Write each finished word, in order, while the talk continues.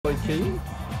Roy Keane.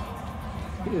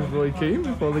 Here's Roy Keane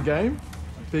before the game.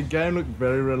 Big game, looked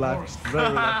very relaxed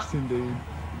indeed.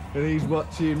 And he's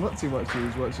watching, what's he watching?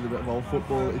 He's watching a bit of old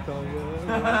football that he can't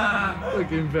get.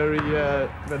 Looking very,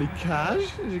 very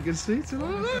cash, as you can see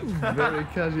tonight. Very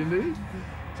cash indeed.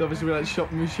 So obviously we like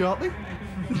shopping with Sharpe.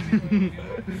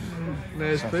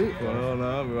 There's Pete. Oh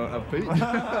no, we won't have Pete.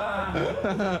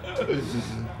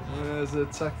 There's a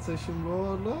tactician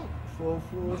board, look.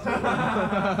 440.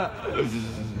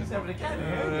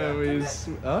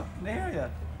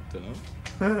 Don't know.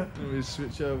 We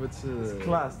switch over to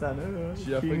class, Dan.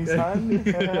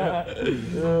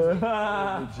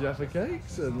 Jaffa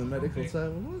cakes and the medical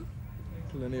table.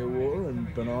 Plenty of water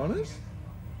and bananas.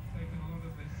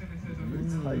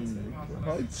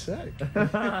 High tech.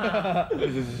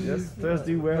 Yes,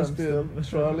 Thursday wear. Must be a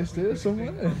trialist here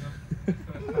somewhere.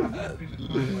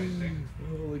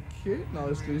 All the kit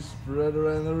nicely spread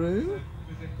around the room.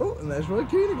 Oh, and there's Roy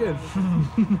Keane again.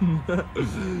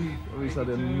 He's had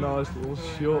a nice little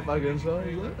short bag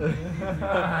inside.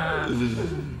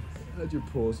 How'd you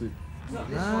pause it?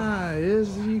 Ah,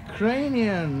 here's the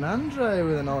Ukrainian Andre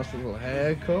with a nice little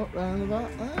haircut round the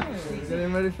back there.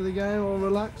 Getting ready for the game, all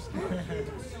relaxed.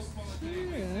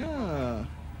 Yeah.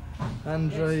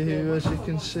 Andre, who, as you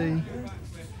can see,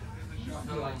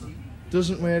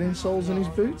 doesn't wear insoles in his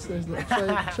boots. There's a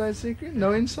little trade secret.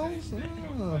 No insoles.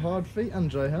 Oh, hard feet,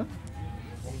 Andre, huh?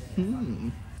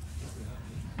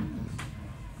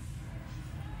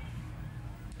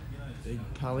 Big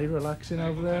Pally relaxing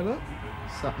over there, look.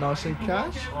 Sat nice and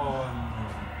cash.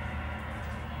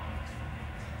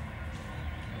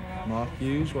 Mark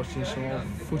Hughes watching some old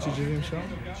footage of himself.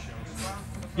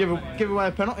 Give away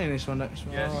a penalty in this one next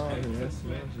one. Yes, oh, yes,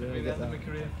 yeah, get that.